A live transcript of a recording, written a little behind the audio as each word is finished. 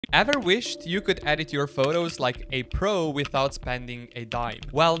Ever wished you could edit your photos like a pro without spending a dime?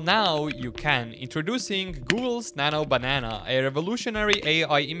 Well, now you can. Introducing Google's Nano Banana, a revolutionary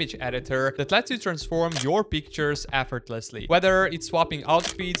AI image editor that lets you transform your pictures effortlessly. Whether it's swapping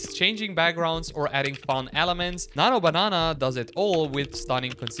outfits, changing backgrounds, or adding fun elements, Nano Banana does it all with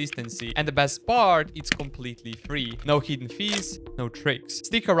stunning consistency. And the best part, it's completely free. No hidden fees, no tricks.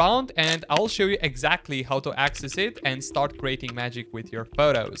 Stick around and I'll show you exactly how to access it and start creating magic with your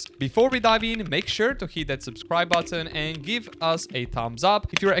photos. Before we dive in, make sure to hit that subscribe button and give us a thumbs up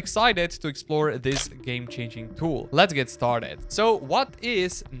if you're excited to explore this game-changing tool. Let's get started. So what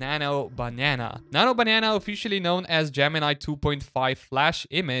is Nano Banana? Nano Banana, officially known as Gemini 2.5 Flash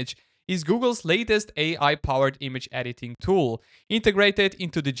Image, is Google's latest AI-powered image editing tool, integrated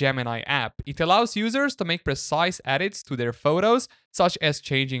into the Gemini app. It allows users to make precise edits to their photos, such as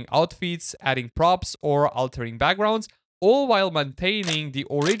changing outfits, adding props, or altering backgrounds, all while maintaining the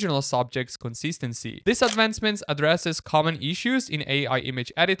original subject's consistency. This advancement addresses common issues in AI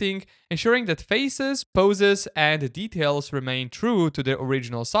image editing, ensuring that faces, poses, and details remain true to the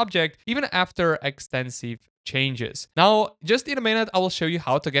original subject even after extensive changes. Now, just in a minute, I will show you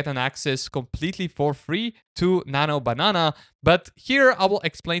how to get an access completely for free to Nano Banana, but here I will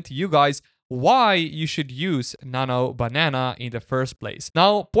explain to you guys why you should use Nano Banana in the first place.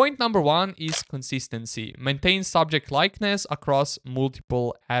 Now, point number one is consistency. Maintain subject likeness across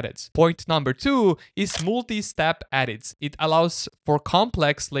multiple edits. Point number two is multi-step edits. It allows for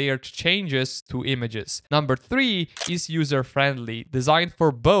complex layered changes to images. Number three is user-friendly, designed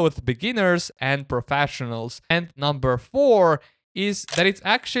for both beginners and professionals. And number four is that it's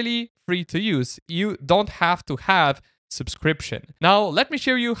actually free to use. You don't have to have subscription. Now, let me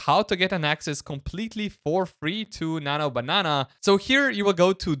show you how to get an access completely for free to Nano Banana. So here you will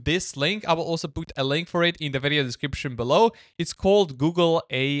go to this link. I will also put a link for it in the video description below. It's called Google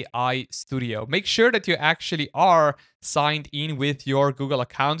AI Studio. Make sure that you actually are signed in with your Google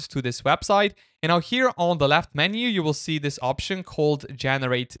account to this website. And now here on the left menu, you will see this option called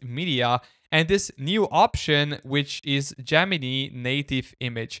Generate Media, and this new option, which is Gemini Native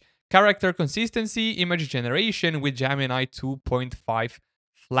Image. Character consistency, image generation with Gemini 2.5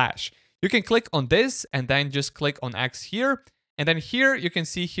 Flash. You can click on this and then just click on X here. And then here you can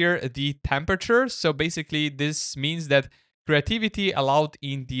see here the temperature. So basically this means that creativity allowed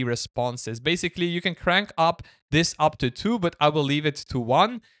in the responses. Basically you can crank up this up to 2, but I will leave it to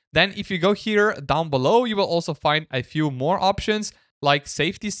 1. Then if you go here down below, you will also find a few more options like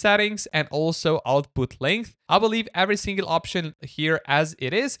safety settings and also output length. I will leave every single option here as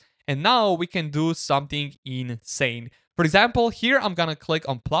it is. And now we can do something insane. For example, here I'm gonna click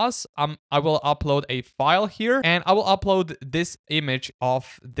on plus. I will upload a file here and I will upload this image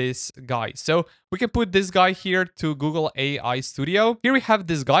of this guy. So we can put this guy here to Google AI Studio. Here we have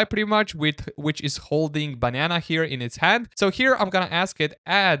this guy pretty much which is holding banana here in its hand. So here I'm gonna ask it,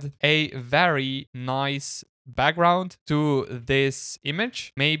 add a very nice background to this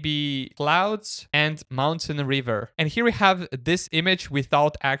image, maybe clouds and mountain river. And here we have this image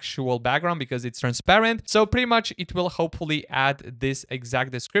without actual background because it's transparent. So pretty much it will hopefully add this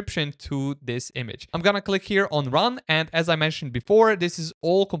exact description to this image. I'm gonna click here on run. And as I mentioned before, this is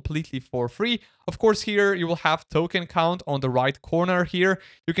all completely for free. Of course, here you will have token count on the right corner here.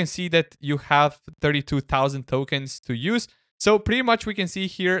 You can see that you have 32,000 tokens to use. So pretty much we can see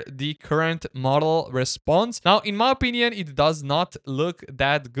here the current model response. Now, in my opinion, it does not look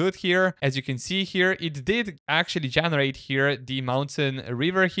that good here. As you can see here, it did actually generate here the mountain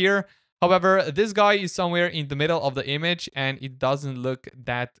river here. However, this guy is somewhere in the middle of the image and it doesn't look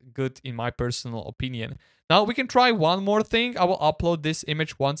that good in my personal opinion. Now we can try one more thing. I will upload this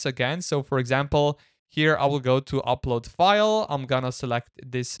image once again. So for example, here I will go to upload file. I'm gonna select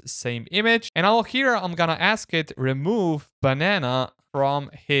this same image. And now here I'm gonna ask it remove banana from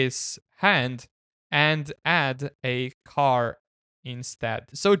his hand and add a car instead.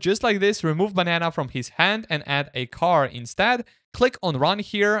 So just like this, remove banana from his hand and add a car instead. Click on run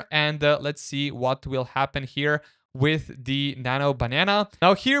here and let's see what will happen here with the Nano Banana.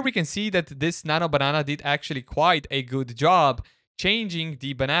 Now here we can see that this Nano Banana did actually quite a good job changing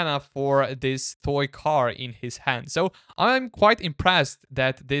the banana for this toy car in his hand. So I'm quite impressed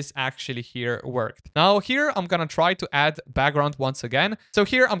that this actually here worked. Now here I'm gonna try to add background once again. So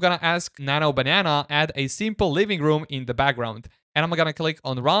here I'm gonna ask Nano Banana add a simple living room in the background. And I'm gonna click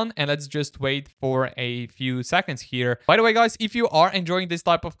on run and let's just wait for a few seconds here. By the way, guys, if you are enjoying this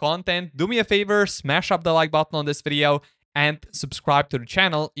type of content, do me a favor, smash up the like button on this video and subscribe to the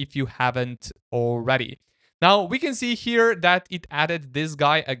channel if you haven't already. Now we can see here that it added this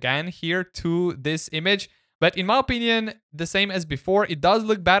guy again here to this image, But in my opinion, the same as before, it does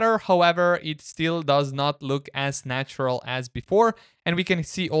look better. However, it still does not look as natural as before. And we can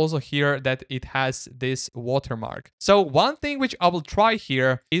see also here that it has this watermark. So one thing which I will try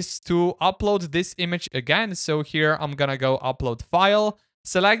here is to upload this image again. So here I'm gonna go upload file,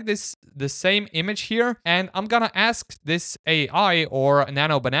 select the same image here, and I'm gonna ask this AI or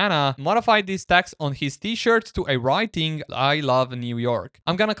Nano Banana modify this text on his t-shirt to a writing "I love New York."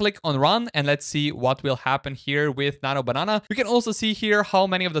 I'm gonna click on run and let's see what will happen here with Nano Banana. You can also see here how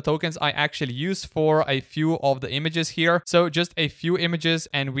many of the tokens I actually use for a few of the images here. So just a few images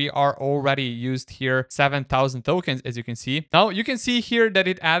and we are already used here 7,000 tokens, as you can see. Now you can see here that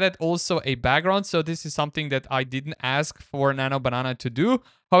it added also a background. So this is something that I didn't ask for Nano Banana to do.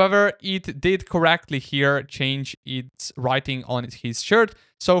 However, it did correctly here change its writing on his shirt.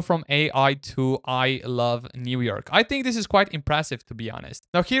 So from AI to I love New York. I think this is quite impressive, to be honest.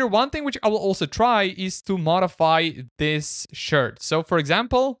 Now here, one thing which I will also try is to modify this shirt. So for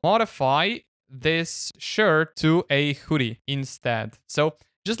example, modify this shirt to a hoodie instead. So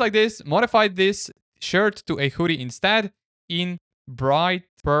just like this, modify this shirt to a hoodie instead in bright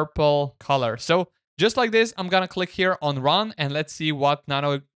purple color. So just like this, I'm gonna click here on run and let's see what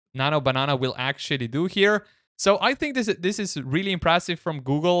Nano Banana will actually do here. So I think this is really impressive from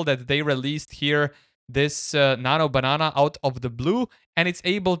Google that they released here this Nano Banana out of the blue, and it's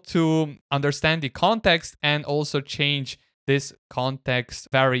able to understand the context and also change this context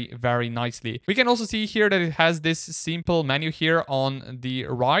very, very nicely. We can also see here that it has this simple menu here on the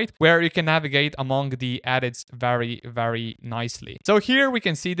right where you can navigate among the edits very, very nicely. So here we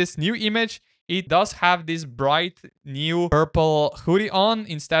can see this new image. It does have this bright new purple hoodie on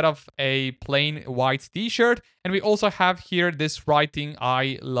instead of a plain white t-shirt. And we also have here this writing,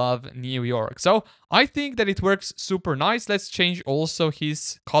 I love New York. So I think that it works super nice. Let's change also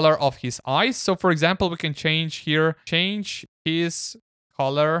his color of his eyes. So for example, we can change here, change his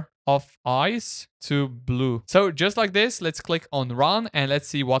color of eyes to blue. So just like this, let's click on run and let's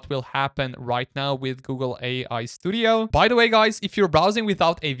see what will happen right now with Google AI Studio. By the way, guys, if you're browsing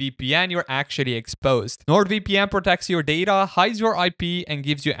without a VPN, you're actually exposed. NordVPN protects your data, hides your IP, and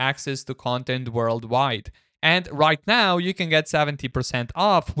gives you access to content worldwide. And right now, you can get 70%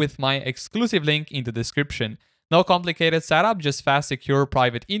 off with my exclusive link in the description. No complicated setup, just fast, secure,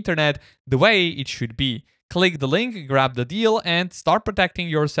 private internet, the way it should be. Click the link, grab the deal, and start protecting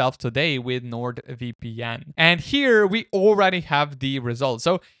yourself today with NordVPN. And here we already have the results.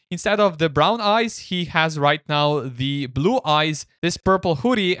 So instead of the brown eyes, he has right now the blue eyes, this purple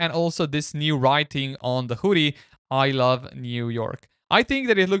hoodie, and also this new writing on the hoodie, I love New York. I think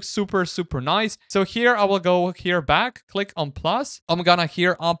that it looks super, super nice. So here I will go here back, click on plus. I'm gonna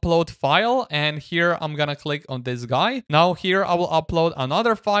here upload file, and here I'm gonna click on this guy. Now here I will upload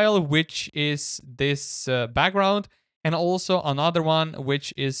another file, which is this background, and also another one,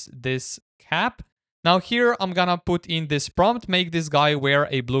 which is this cap. Now here I'm gonna put in this prompt, make this guy wear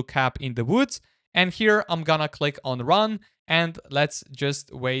a blue cap in the woods. And here I'm gonna click on run, and let's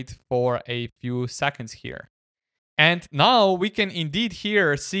just wait for a few seconds here. And now we can indeed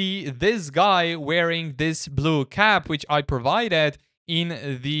here see this guy wearing this blue cap, which I provided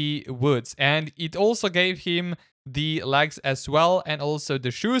in the woods. And it also gave him the legs as well and also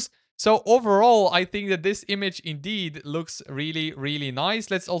the shoes. So overall, I think that this image indeed looks really, really nice.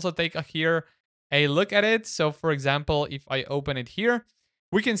 Let's also take here a look at it. So for example, if I open it here,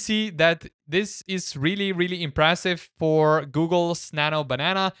 we can see that this is really, really impressive for Google's Nano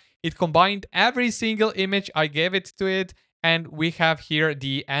Banana. It combined every single image I gave it to it, and we have here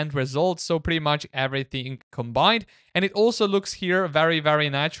the end result. So pretty much everything combined. And it also looks here very, very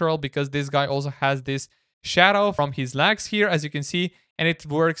natural because this guy also has this shadow from his legs here, as you can see, and it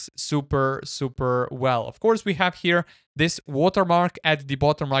works super, super well. Of course, we have here this watermark at the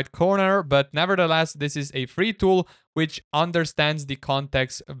bottom right corner, but nevertheless, this is a free tool which understands the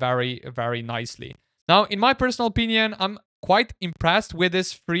context very, very nicely. Now, in my personal opinion, I'm quite impressed with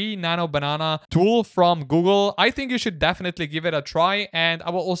this free Nano Banana tool from Google. I think you should definitely give it a try, and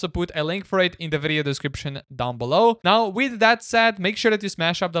I will also put a link for it in the video description down below. Now, with that said, make sure that you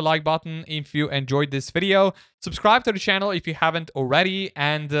smash up the like button if you enjoyed this video. Subscribe to the channel if you haven't already,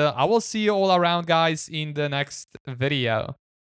 and I will see you all around, guys, in the next video.